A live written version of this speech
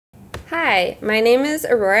Hi, my name is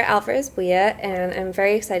Aurora Alvarez-Buylla, and I'm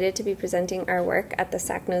very excited to be presenting our work at the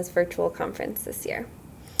SACNAS virtual conference this year.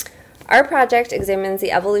 Our project examines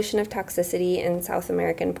the evolution of toxicity in South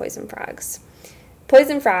American poison frogs.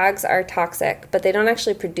 Poison frogs are toxic, but they don't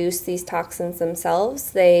actually produce these toxins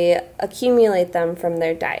themselves. They accumulate them from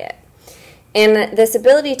their diet. And this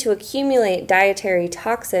ability to accumulate dietary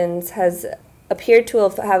toxins has appeared to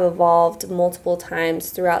have evolved multiple times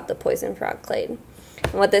throughout the poison frog clade.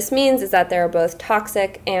 And what this means is that there are both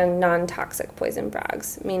toxic and non-toxic poison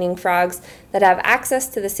frogs, meaning frogs that have access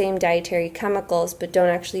to the same dietary chemicals but don't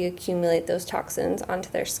actually accumulate those toxins onto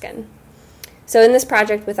their skin. So in this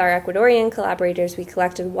project with our Ecuadorian collaborators, we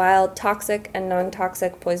collected wild toxic and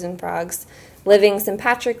non-toxic poison frogs living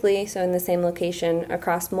sympatrically, so in the same location,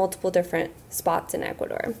 across multiple different spots in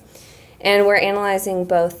Ecuador. And we're analyzing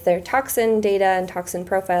both their toxin data and toxin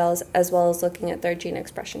profiles, as well as looking at their gene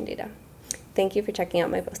expression data. Thank you for checking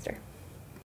out my poster.